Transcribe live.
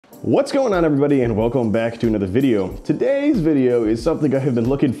What's going on, everybody, and welcome back to another video. Today's video is something I have been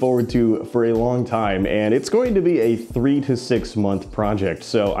looking forward to for a long time, and it's going to be a 3 to 6 month project.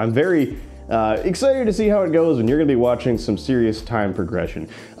 So I'm very excited to see how it goes, and you're going to be watching some serious time progression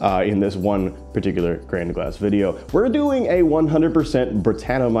in this one particular grain glass video. We're doing a 100%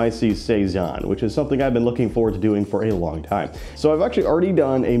 Brettanomyces Saison, which is something I've been looking forward to doing for a long time. So I've actually already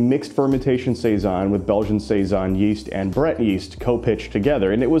done a mixed fermentation Saison with Belgian Saison yeast and Brett yeast co-pitched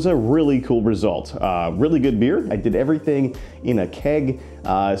together, and it was a really cool result. Really good beer. I did everything in a keg,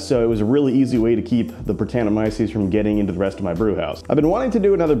 so it was a really easy way to keep the Brettanomyces from getting into the rest of my brew house. I've been wanting to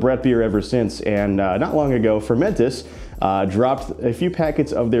do another Brett beer ever since, and not long ago, Fermentis dropped a few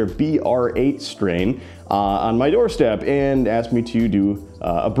packets of their BR-8 strain on my doorstep and asked me to do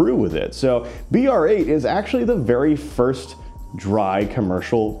a brew with it. So BR-8 is actually the very first dry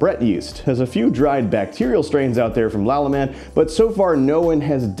commercial Brett yeast. There's a few dried bacterial strains out there from Lallemand, but so far no one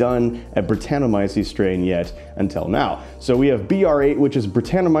has done a Brettanomyces strain yet until now. So we have BR-8, which is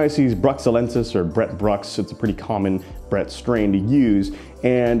Brettanomyces bruxellensis, or Brett Brux. It's a pretty common Brett strain to use,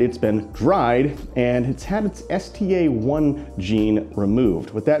 and it's been dried, and it's had its STA1 gene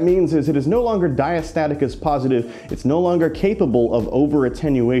removed. What that means is it is no longer diastaticus positive, it's no longer capable of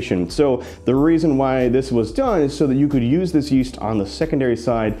over-attenuation. So the reason why this was done is so that you could use this yeast on the secondary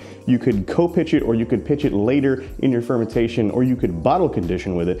side, you could co-pitch it, or you could pitch it later in your fermentation, or you could bottle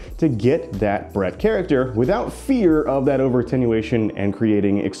condition with it to get that Brett character without fear of that over-attenuation and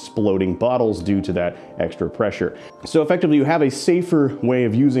creating exploding bottles due to that extra pressure. So effectively you have a safer way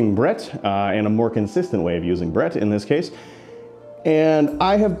of using Brett and a more consistent way of using Brett in this case. And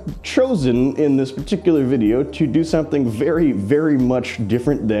I have chosen in this particular video to do something very, very much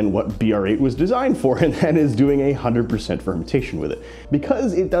different than what BR-8 was designed for, and that is doing 100% fermentation with it.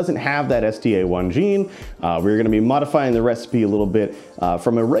 Because it doesn't have that STA1 gene, we're going to be modifying the recipe a little bit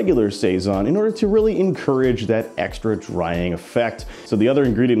from a regular Saison in order to really encourage that extra drying effect. So the other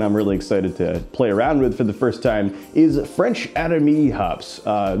ingredient I'm really excited to play around with for the first time is French Aramy hops.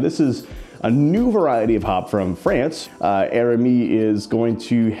 This is a new variety of hop from France. Aramy is going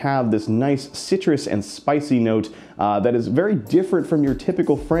to have this nice citrus and spicy note that is very different from your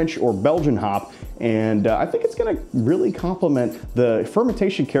typical French or Belgian hop, and I think it's gonna really complement the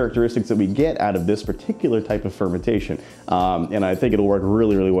fermentation characteristics that we get out of this particular type of fermentation. And I think it'll work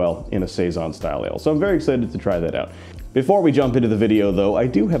really, really well in a Saison style ale. So I'm very excited to try that out. Before we jump into the video though, I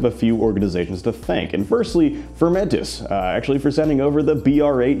do have a few organizations to thank. And firstly, Fermentis, actually for sending over the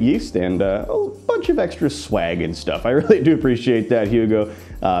BR-8 yeast and a bunch of extra swag and stuff. I really do appreciate that, Hugo.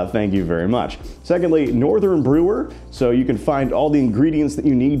 Thank you very much. Secondly, Northern Brewer. So you can find all the ingredients that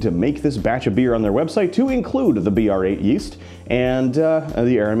you need to make this batch of beer on their website, to include the BR-8 yeast and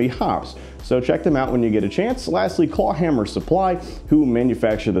the Aramy hops. So check them out when you get a chance. Lastly, Clawhammer Supply, who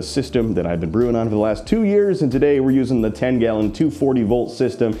manufacture the system that I've been brewing on for the last 2 years, and today we're using the 10-gallon 240-volt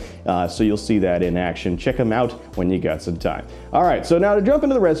system, so you'll see that in action. Check them out when you got some time. All right, so now to jump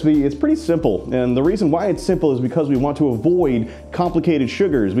into the recipe, it's pretty simple, and the reason why it's simple is because we want to avoid complicated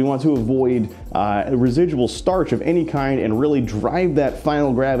sugars. We want to avoid residual starch of any kind and really drive that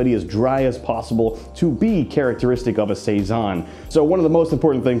final gravity as dry as possible to be characteristic of a Saison. So one of the most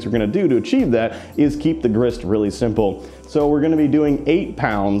important things we're going to do to achieve that is keep the grist really simple. So we're going to be doing 8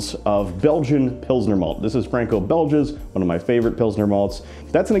 pounds of Belgian Pilsner malt. This is Franco-Belgia's, one of my favorite Pilsner malts.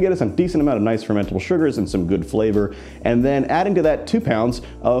 That's going to get us a decent amount of nice fermentable sugars and some good flavor. And then adding to that 2 pounds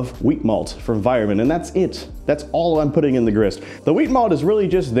of wheat malt from Environment, and that's it. That's all I'm putting in the grist. The wheat malt is really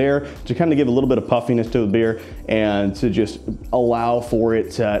just there to kind of give a little bit of puffiness to the beer and to just allow for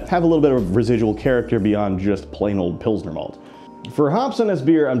it to have a little bit of residual character beyond just plain old Pilsner malt. For hops in this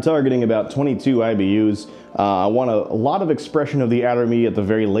beer, I'm targeting about 22 IBUs. I want a lot of expression of the Aramy at the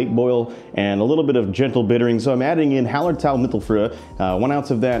very late boil and a little bit of gentle bittering, so I'm adding in Hallertau Mittelfrüh, 1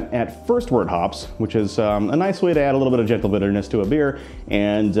 ounce of that at first wort hops, which is a nice way to add a little bit of gentle bitterness to a beer,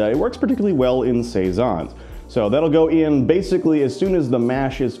 and it works particularly well in Saisons. So that'll go in basically as soon as the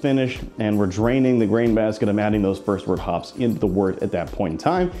mash is finished and we're draining the grain basket. I'm adding those first wort hops into the wort at that point in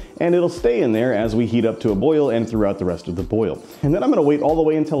time, and it'll stay in there as we heat up to a boil and throughout the rest of the boil. And then I'm gonna wait all the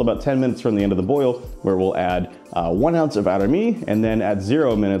way until about 10 minutes from the end of the boil, where we'll add 1 ounce of Aramy, and then at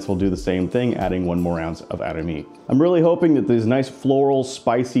 0 minutes we'll do the same thing, adding 1 more ounce of Aramy. I'm really hoping that these nice floral,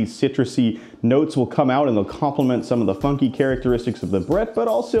 spicy, citrusy notes will come out and they'll complement some of the funky characteristics of the Brett, but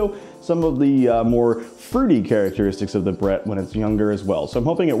also some of the more fruity characteristics of the Brett when it's younger as well. So I'm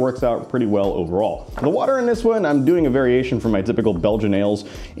hoping it works out pretty well overall. The water in this one, I'm doing a variation from my typical Belgian ales,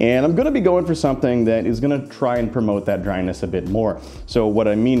 and I'm gonna be going for something that is gonna try and promote that dryness a bit more. So what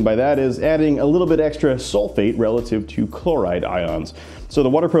I mean by that is adding a little bit extra sulfate relative to chloride ions. So the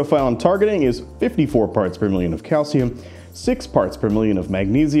water profile I'm targeting is 54 parts per million of calcium, 6 parts per million of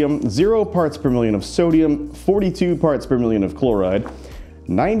magnesium, 0 parts per million of sodium, 42 parts per million of chloride,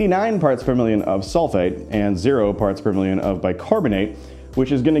 99 parts per million of sulfate, and 0 parts per million of bicarbonate,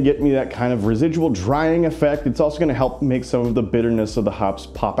 which is going to get me that kind of residual drying effect. It's also going to help make some of the bitterness of the hops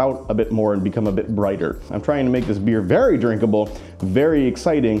pop out a bit more and become a bit brighter. I'm trying to make this beer very drinkable, very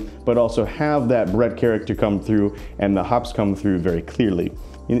exciting, but also have that Brett character come through and the hops come through very clearly.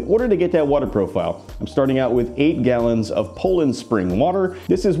 In order to get that water profile, I'm starting out with 8 gallons of Poland spring water.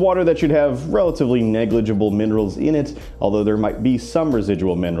 This is water that should have relatively negligible minerals in it, although there might be some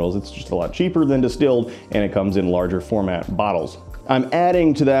residual minerals. It's just a lot cheaper than distilled, and it comes in larger format bottles. I'm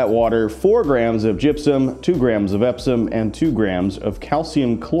adding to that water 4 grams of gypsum, 2 grams of Epsom, and 2 grams of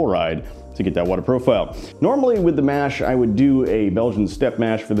calcium chloride to get that water profile. Normally with the mash, I would do a Belgian step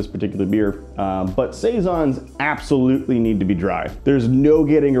mash for this particular beer, but Saisons absolutely need to be dry. There's no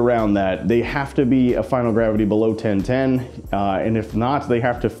getting around that. They have to be a final gravity below 1010, and if not, they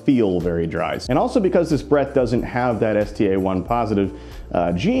have to feel very dry. And also because this Brett doesn't have that STA1 positive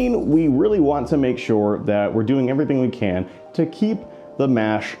gene, we really want to make sure that we're doing everything we can to keep the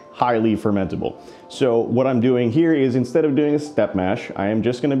mash highly fermentable. So what I'm doing here is, instead of doing a step mash, I am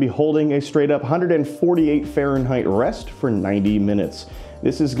just going to be holding a straight up 148 Fahrenheit rest for 90 minutes.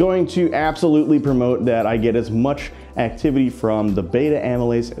 This is going to absolutely promote that I get as much activity from the beta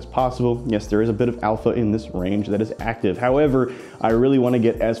amylase as possible. Yes, there is a bit of alpha in this range that is active. However, I really want to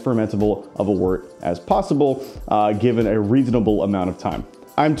get as fermentable of a wort as possible, given a reasonable amount of time.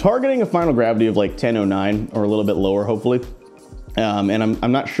 I'm targeting a final gravity of like 1009 or a little bit lower, hopefully. And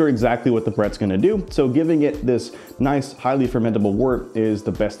I'm not sure exactly what the Brett's gonna do, so giving it this nice, highly fermentable wort is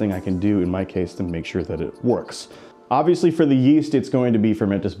the best thing I can do in my case to make sure that it works. Obviously for the yeast, it's going to be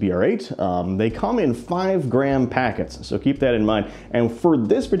Fermentis BR-8. They come in 5-gram packets, so keep that in mind. And for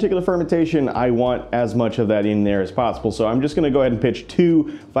this particular fermentation, I want as much of that in there as possible. So I'm just gonna go ahead and pitch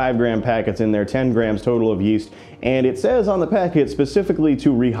 2 5-gram packets in there, 10 grams total of yeast. And it says on the packet specifically to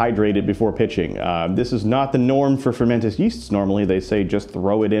rehydrate it before pitching. This is not the norm for Fermentis yeasts. Normally they say just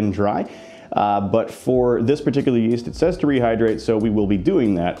throw it in dry. But for this particular yeast, it says to rehydrate, so we will be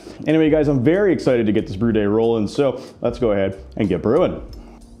doing that. Anyway, guys, I'm very excited to get this brew day rolling, so let's go ahead and get brewing.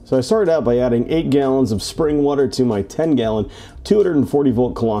 So I started out by adding 8 gallons of spring water to my 10-gallon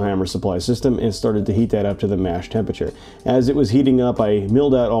 240-volt clawhammer supply system and started to heat that up to the mash temperature. As it was heating up, I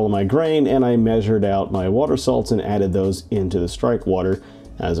milled out all of my grain and I measured out my water salts and added those into the strike water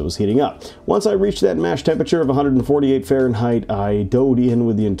as it was heating up. Once I reached that mash temperature of 148 Fahrenheit, I dove in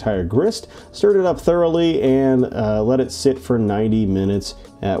with the entire grist, stirred it up thoroughly, and let it sit for 90 minutes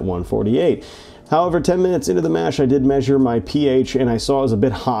at 148. However, 10 minutes into the mash, I did measure my pH and I saw it was a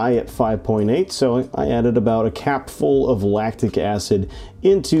bit high at 5.8, so I added about a capful of lactic acid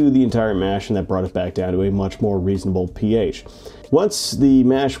into the entire mash, and that brought it back down to a much more reasonable pH. Once the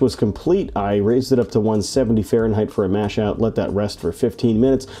mash was complete, I raised it up to 170 Fahrenheit for a mash out, let that rest for 15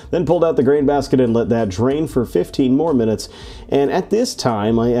 minutes, then pulled out the grain basket and let that drain for 15 more minutes. And at this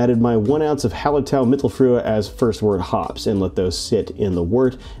time, I added my 1 ounce of Hallertau Mittelfrühe as first wort hops and let those sit in the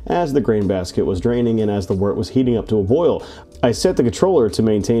wort as the grain basket was draining and as the wort was heating up to a boil. I set the controller to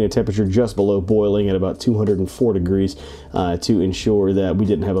maintain a temperature just below boiling at about 204 degrees to ensure that we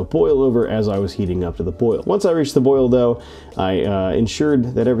didn't have a boil over as I was heating up to the boil. Once I reached the boil though, I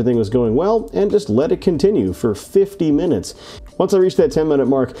ensured that everything was going well and just let it continue for 50 minutes. Once I reached that 10-minute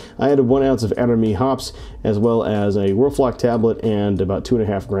mark, I added 1 ounce of Brettanomyces hops as well as a Whirlfloc tablet and about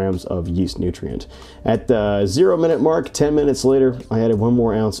 2.5 grams of yeast nutrient. At the 0-minute mark, 10 minutes later, I added 1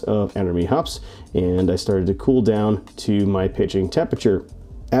 more ounce of Brettanomyces hops and I started to cool down to my pitching temperature.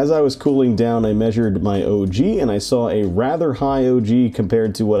 As I was cooling down, I measured my OG and I saw a rather high OG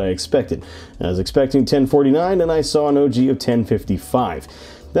compared to what I expected. I was expecting 1049 and I saw an OG of 1055.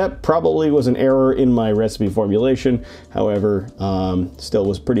 That probably was an error in my recipe formulation. However, still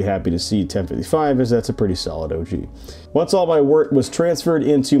was pretty happy to see 1055 as that's a pretty solid OG. Once all my wort was transferred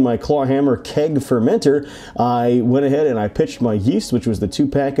into my clawhammer keg fermenter, I went ahead and I pitched my yeast, which was the 2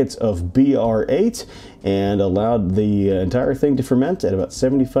 packets of BR-8, and allowed the entire thing to ferment at about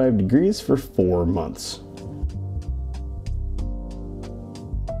 75 degrees for 4 months.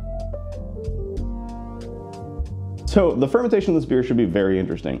 So the fermentation of this beer should be very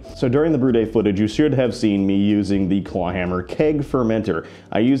interesting. So during the brew day footage, you should have seen me using the clawhammer keg fermenter.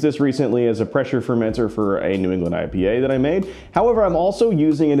 I used this recently as a pressure fermenter for a New England IPA that I made. However, I'm also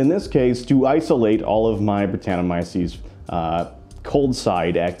using it in this case to isolate all of my Brettanomyces cold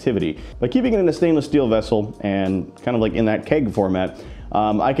side activity. By keeping it in a stainless steel vessel and kind of like in that keg format,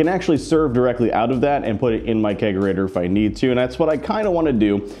 I can actually serve directly out of that and put it in my kegerator if I need to, and that's what I kind of want to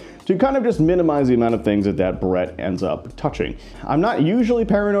do, to kind of just minimize the amount of things that Brett ends up touching. I'm not usually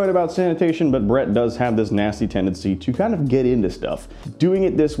paranoid about sanitation, but Brett does have this nasty tendency to kind of get into stuff. Doing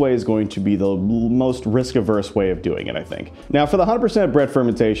it this way is going to be the most risk-averse way of doing it, I think. Now, for the 100% Brett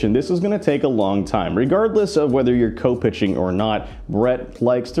fermentation, this is going to take a long time. Regardless of whether you're co-pitching or not, Brett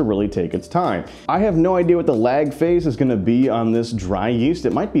likes to really take its time. I have no idea what the lag phase is going to be on this dry yeast.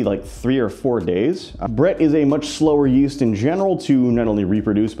 It might be like 3 or 4 days. Brett is a much slower yeast in general to not only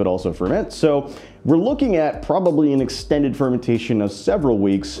reproduce, but also ferment. So we're looking at probably an extended fermentation of several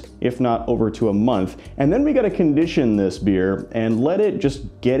weeks, if not over to a month. And then we got to condition this beer and let it just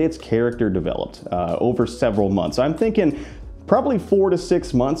get its character developed over several months. I'm thinking probably 4 to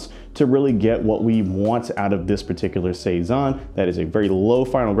 6 months to really get what we want out of this particular Saison. That is a very low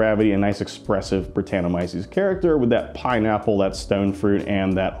final gravity, a nice expressive Brettanomyces character with that pineapple, that stone fruit,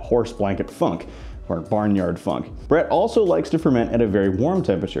 and that horse blanket funk, or barnyard funk. Brett also likes to ferment at a very warm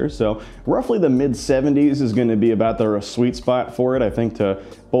temperature, so roughly the mid-70s is going to be about the sweet spot for it, I think, to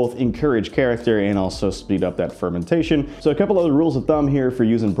both encourage character and also speed up that fermentation. So a couple other rules of thumb here for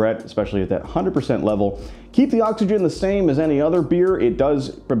using Brett, especially at that 100% level. Keep the oxygen the same as any other beer. It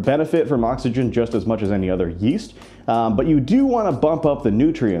does benefit from oxygen just as much as any other yeast, but you do want to bump up the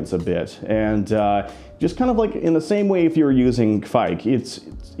nutrients a bit, and just kind of like in the same way if you're using Fike,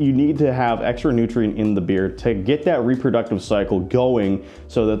 you need to have extra nutrient in the beer to get that reproductive cycle going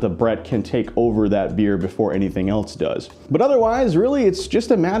so that the Brett can take over that beer before anything else does. But otherwise, really, it's just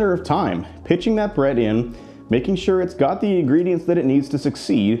a matter of time. Pitching that Brett in, making sure it's got the ingredients that it needs to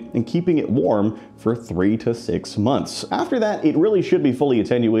succeed, and keeping it warm for 3 to 6 months. After that, it really should be fully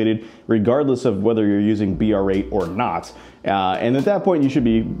attenuated, regardless of whether you're using BR-8 or not. And at that point, you should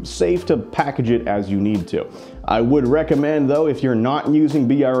be safe to package it as you need to. I would recommend, though, if you're not using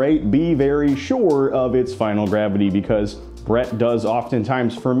BR-8, be very sure of its final gravity, because Brett does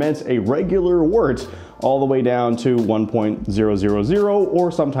oftentimes ferment a regular wort all the way down to 1.000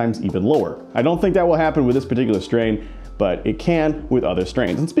 or sometimes even lower. I don't think that will happen with this particular strain, but it can with other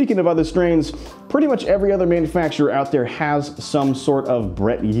strains. And speaking of other strains, pretty much every other manufacturer out there has some sort of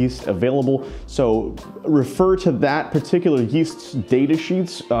Brett yeast available, so refer to that particular yeast's data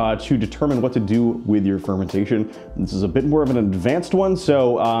sheets to determine what to do with your fermentation. This is a bit more of an advanced one,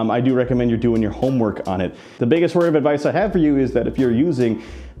 so I do recommend you're doing your homework on it. The biggest word of advice I have for you is that if you're using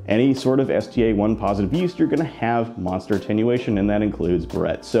any sort of STA1 positive yeast, you're gonna have monster attenuation, and that includes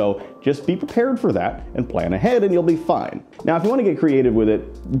Brett. So just be prepared for that and plan ahead and you'll be fine. Now, if you wanna get creative with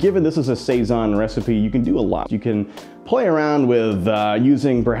it, given this is a Saison recipe, you can do a lot. You can play around with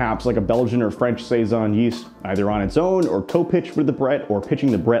using perhaps like a Belgian or French Saison yeast, either on its own or co-pitch with the Brett, or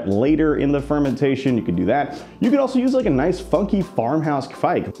pitching the Brett later in the fermentation. You can do that. You could also use like a nice funky farmhouse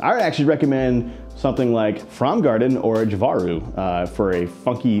Fike. I would actually recommend something like Framgarden or a Javaru for a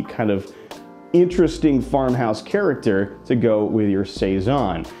funky kind of interesting farmhouse character to go with your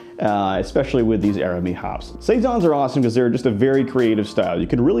Saison. Especially with these Arami hops. Saisons are awesome because they're just a very creative style. You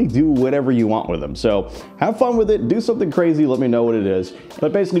can really do whatever you want with them. So have fun with it, do something crazy, let me know what it is.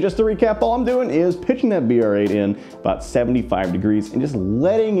 But basically, just to recap, all I'm doing is pitching that BR-8 in about 75 degrees and just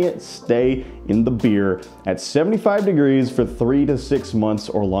letting it stay in the beer at 75 degrees for 3 to 6 months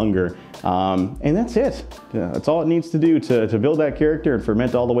or longer. And that's it. That's all it needs to do to build that character and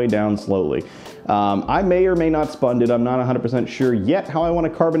ferment all the way down slowly. I may or may not spund it. I'm not 100% sure yet how I want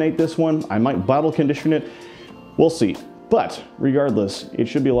to carbonate this one. I might bottle condition it. We'll see. But regardless, it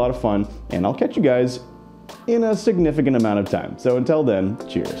should be a lot of fun, and I'll catch you guys in a significant amount of time. So until then,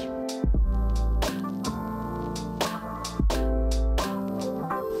 cheers.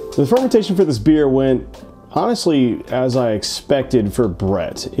 The fermentation for this beer went honestly as I expected for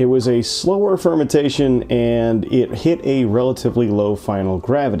Brett. It was a slower fermentation and it hit a relatively low final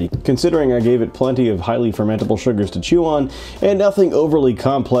gravity. Considering I gave it plenty of highly fermentable sugars to chew on and nothing overly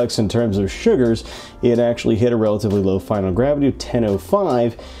complex in terms of sugars, it actually hit a relatively low final gravity of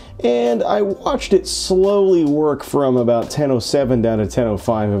 1005. And I watched it slowly work from about 1007 down to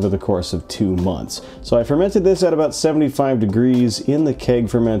 1005 over the course of 2 months. So I fermented this at about 75 degrees in the keg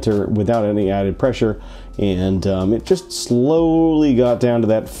fermenter without any added pressure, and it just slowly got down to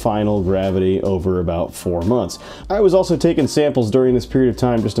that final gravity over about 4 months. I was also taking samples during this period of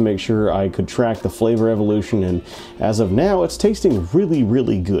time just to make sure I could track the flavor evolution, and as of now, it's tasting really,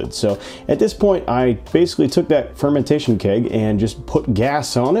 really good. So at this point, I basically took that fermentation keg and just put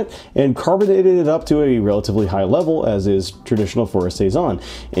gas on it and carbonated it up to a relatively high level, as is traditional for a Saison,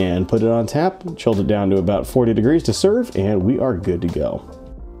 and put it on tap, chilled it down to about 40 degrees to serve, and we are good to go.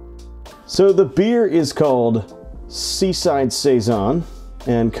 So the beer is called Seaside Saison.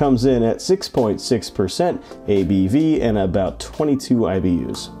 and comes in at 6.6% ABV and about 22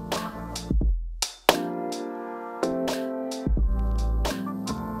 IBUs.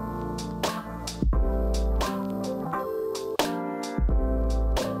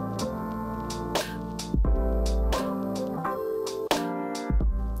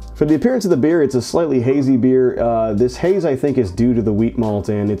 For the appearance of the beer, it's a slightly hazy beer. This haze, I think, is due to the wheat malt,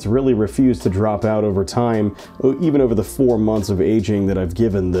 and it's really refused to drop out over time, even over the 4 months of aging that I've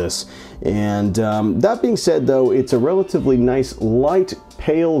given this. And that being said, though, it's a relatively nice, light,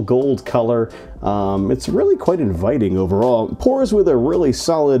 pale gold color. It's really quite inviting overall. It pours with a really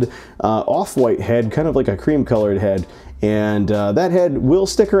solid off-white head, kind of like a cream-colored head. And that head will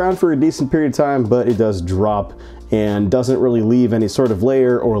stick around for a decent period of time, but it does drop and doesn't really leave any sort of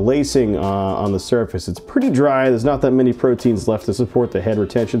layer or lacing on the surface. It's pretty dry. There's not that many proteins left to support the head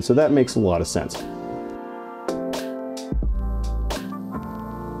retention, so that makes a lot of sense.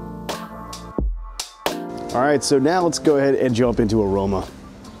 All right, so now let's go ahead and jump into aroma.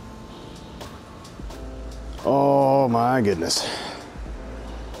 Oh my goodness.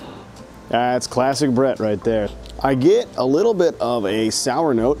 That's classic Brett right there. I get a little bit of a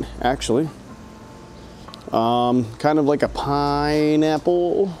sour note, actually. Kind of like a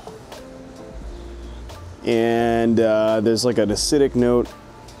pineapple. And there's like an acidic note.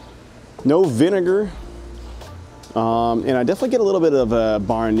 No vinegar. And I definitely get a little bit of a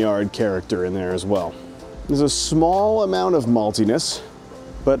barnyard character in there as well. There's a small amount of maltiness,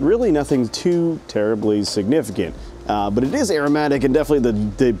 but really nothing too terribly significant. But it is aromatic, and definitely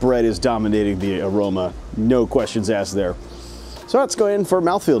the bread is dominating the aroma. No questions asked there. So let's go in for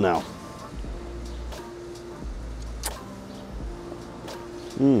mouthfeel now.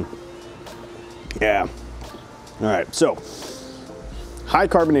 Yeah. All right, so high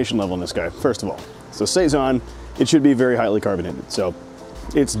carbonation level in this guy, first of all. So Saison, it should be very highly carbonated. So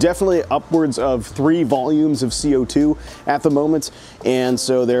it's definitely upwards of 3 volumes of CO2 at the moment, and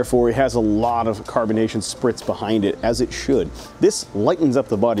so therefore it has a lot of carbonation spritz behind it, as it should. This lightens up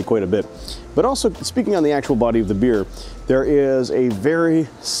the body quite a bit. But also, speaking on the actual body of the beer, there is a very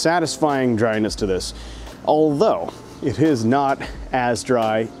satisfying dryness to this, although it is not as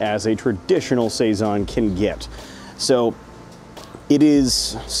dry as a traditional Saison can get. So it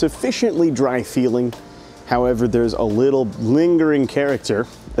is sufficiently dry feeling. However, there's a little lingering character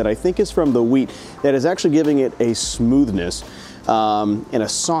that I think is from the wheat that is actually giving it a smoothness and a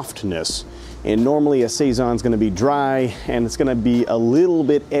softness. And normally a Saison is going to be dry and it's going to be a little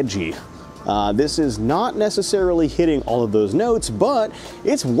bit edgy. This is not necessarily hitting all of those notes, but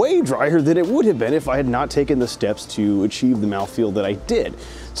it's way drier than it would have been if I had not taken the steps to achieve the mouthfeel that I did.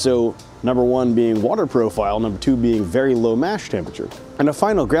 So number 1 being water profile, number 2 being very low mash temperature. And a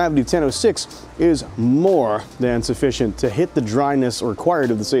final gravity 1006 is more than sufficient to hit the dryness required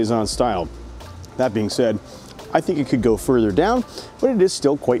of the Saison style. That being said, I think it could go further down, but it is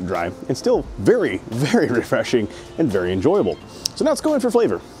still quite dry and still very, very refreshing and very enjoyable. So now let's go in for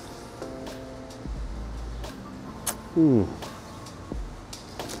flavor.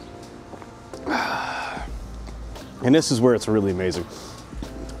 And this is where it's really amazing.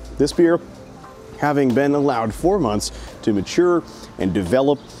 This beer, having been allowed 4 months to mature and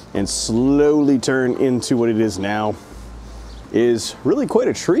develop and slowly turn into what it is now, is really quite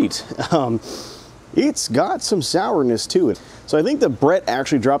a treat. It's got some sourness to it. So I think the Brett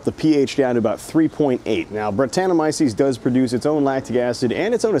actually dropped the pH down to about 3.8. Now, Brettanomyces does produce its own lactic acid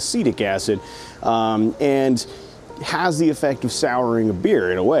and its own acetic acid, and has the effect of souring a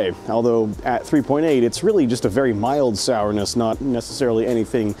beer in a way. Although at 3.8, it's really just a very mild sourness, not necessarily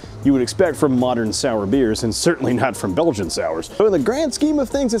anything you would expect from modern sour beers, and certainly not from Belgian sours. So in the grand scheme of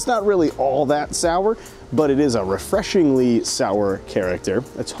things, it's not really all that sour, but it is a refreshingly sour character.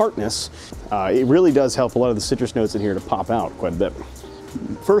 Its tartness, it really does help a lot of the citrus notes in here to pop out quite a bit.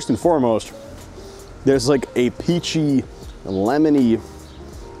 First and foremost, there's like a peachy, lemony,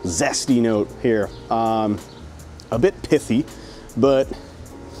 zesty note here. A bit pithy, but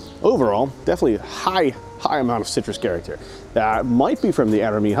overall, definitely a high amount of citrus character. That might be from the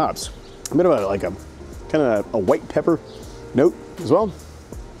Arami hops. A bit of a kind of a white pepper note as well.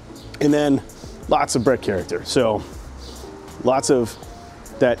 And then lots of Brett character. So lots of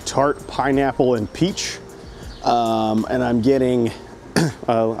that tart pineapple and peach. And I'm getting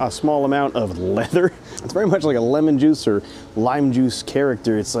a small amount of leather. It's very much like a lemon juice or lime juice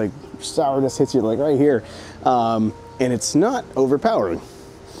character. It's like sourness hits you like right here. And it's not overpowering.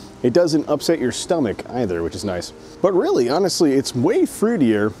 It doesn't upset your stomach either, which is nice. But really, honestly, it's way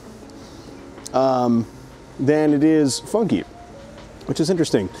fruitier than it is funky. which is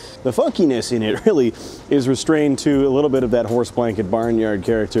interesting. The funkiness in it really is restrained to a little bit of that horse blanket barnyard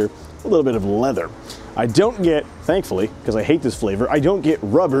character, a little bit of leather. I don't get, thankfully, because I hate this flavor, I don't get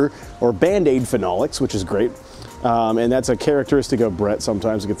rubber or Band-Aid phenolics, which is great. And that's a characteristic of Brett.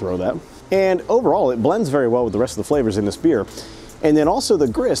 Sometimes you can throw that. And overall, it blends very well with the rest of the flavors in this beer. And then also the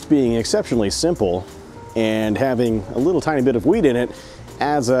grist being exceptionally simple and having a little tiny bit of wheat in it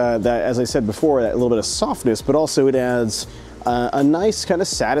adds, as I said before, that little bit of softness, but also it adds a nice kind of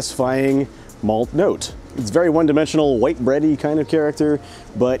satisfying malt note. It's very one-dimensional, white bready kind of character,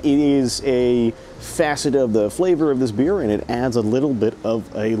 but it is a facet of the flavor of this beer, and it adds a little bit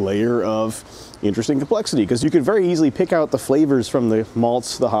of a layer of interesting complexity, because you could very easily pick out the flavors from the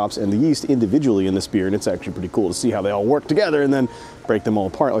malts, the hops, and the yeast individually in this beer, and it's actually pretty cool to see how they all work together and then break them all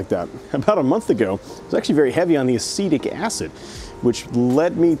apart like that. About a month ago, it was actually very heavy on the acetic acid, which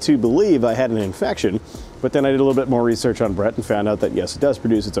led me to believe I had an infection. But then I did a little bit more research on Brett and found out that yes, it does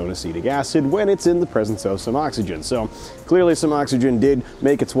produce its own acetic acid when it's in the presence of some oxygen. So clearly some oxygen did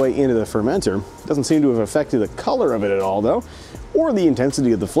make its way into the fermenter. Doesn't seem to have affected the color of it at all though, or the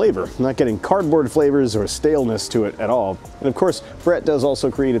intensity of the flavor. I'm not getting cardboard flavors or staleness to it at all. And of course, Brett does also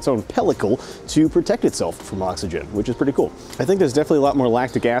create its own pellicle to protect itself from oxygen, which is pretty cool. I think there's definitely a lot more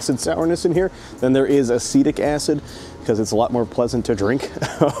lactic acid sourness in here than there is acetic acid, because it's a lot more pleasant to drink.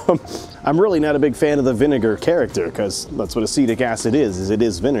 I'm really not a big fan of the vinegar character, because that's what acetic acid is it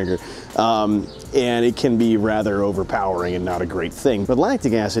is vinegar. And it can be rather overpowering and not a great thing. But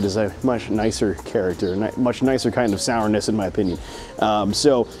lactic acid is a much nicer character, much nicer kind of sourness in my opinion.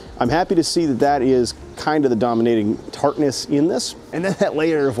 So I'm happy to see that that is kind of the dominating tartness in this. And then that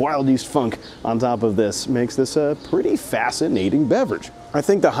layer of wild yeast funk on top of this makes this a pretty fascinating beverage. I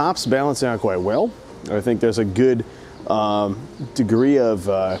think the hops balance out quite well. I think there's a good degree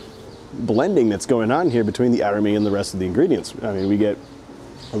of blending that's going on here between the aroma and the rest of the ingredients. I mean, we get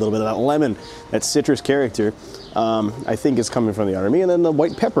a little bit of that lemon, that citrus character, I think is coming from the aroma, and then the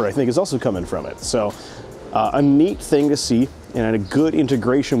white pepper I think is also coming from it. So a neat thing to see, and a good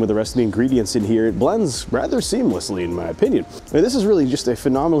integration with the rest of the ingredients in here. It blends rather seamlessly in my opinion. I mean, this is really just a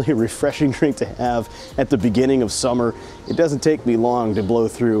phenomenally refreshing drink to have at the beginning of summer. It doesn't take me long to blow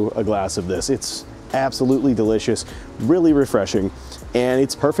through a glass of this. It's absolutely delicious, really refreshing, and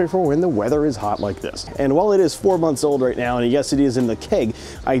it's perfect for when the weather is hot like this. And while it is 4 months old right now, and yes, it is in the keg,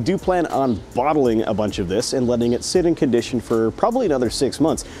 I do plan on bottling a bunch of this and letting it sit in condition for probably another 6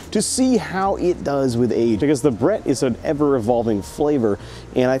 months to see how it does with age, because the Brett is an ever-evolving flavor,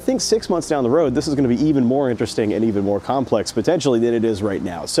 and I think 6 months down the road, this is going to be even more interesting and even more complex potentially than it is right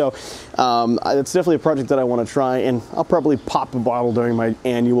now. So it's definitely a project that I want to try, and I'll probably pop a bottle during my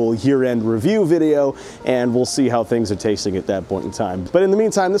annual year-end review video, and we'll see how things are tasting at that point in time. But in the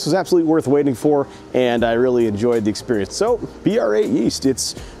meantime, this was absolutely worth waiting for, and I really enjoyed the experience. So BR-8 yeast,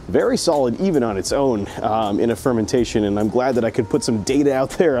 it's very solid even on its own in a fermentation, and I'm glad that I could put some data out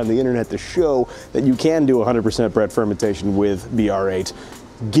there on the internet to show that you can do 100% Brett fermentation with BR-8,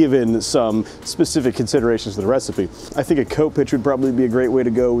 given some specific considerations to the recipe. I think a coat pitch would probably be a great way to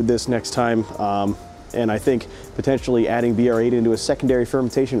go with this next time. And I think potentially adding BR-8 into a secondary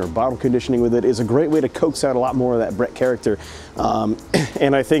fermentation or bottle conditioning with it is a great way to coax out a lot more of that Brett character.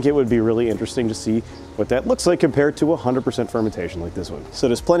 And I think it would be really interesting to see what that looks like compared to 100% fermentation like this one. So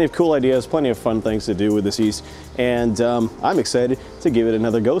there's plenty of cool ideas, plenty of fun things to do with this yeast, and I'm excited to give it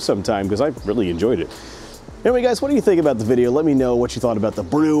another go sometime because I really enjoyed it. Anyway guys, what do you think about the video? Let me know what you thought about the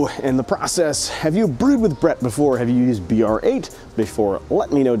brew and the process. Have you brewed with Brett before? Have you used BR-8 before?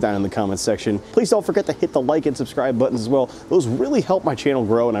 Let me know down in the comments section. Please don't forget to hit the like and subscribe buttons as well. Those really help my channel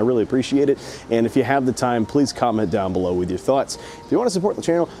grow and I really appreciate it. And if you have the time, please comment down below with your thoughts. If you want to support the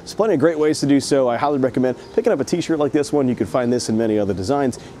channel, there's plenty of great ways to do so. I highly recommend picking up a t-shirt like this one. You can find this and many other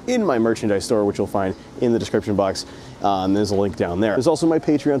designs in my merchandise store, which you'll find in the description box. There's a link down there. There's also my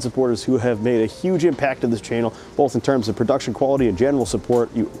Patreon supporters who have made a huge impact to this channel, both in terms of production quality and general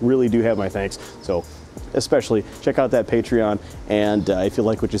support. You really do have my thanks. So especially check out that Patreon, and if you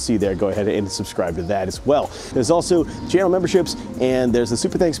like what you see there, go ahead and subscribe to that as well. There's also channel memberships, and there's the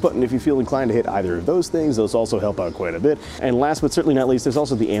super thanks button if you feel inclined to hit either of those things. Those also help out quite a bit. And last but certainly not least, there's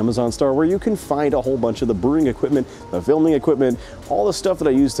also the Amazon store where you can find a whole bunch of the brewing equipment, the filming equipment, all the stuff that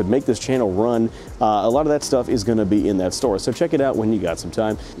I use to make this channel run. A lot of that stuff is going to be in that store, so check it out when you got some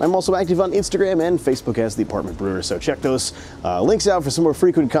time. I'm also active on Instagram and Facebook as The Apartment Brewer, so check those links out for some more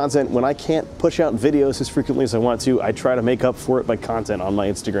frequent content. When I can't push out videos as frequently as I want to, I try to make up for it by content on my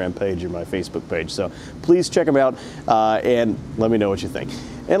Instagram page or my Facebook page. So please check them out and let me know what you think.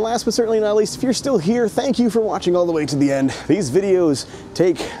 And last but certainly not least, if you're still here, thank you for watching all the way to the end. These videos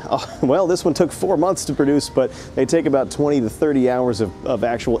take, well, this one took 4 months to produce, but they take about 20 to 30 hours of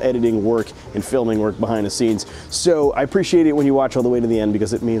actual editing work and filming work behind the scenes. So I appreciate it when you watch all the way to the end,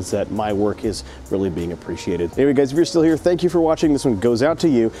 because it means that my work is really being appreciated. Anyway, guys, if you're still here, thank you for watching. This one goes out to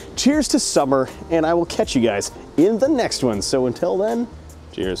you. Cheers to summer, and I will catch you guys in the next one. So until then,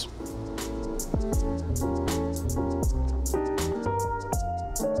 cheers.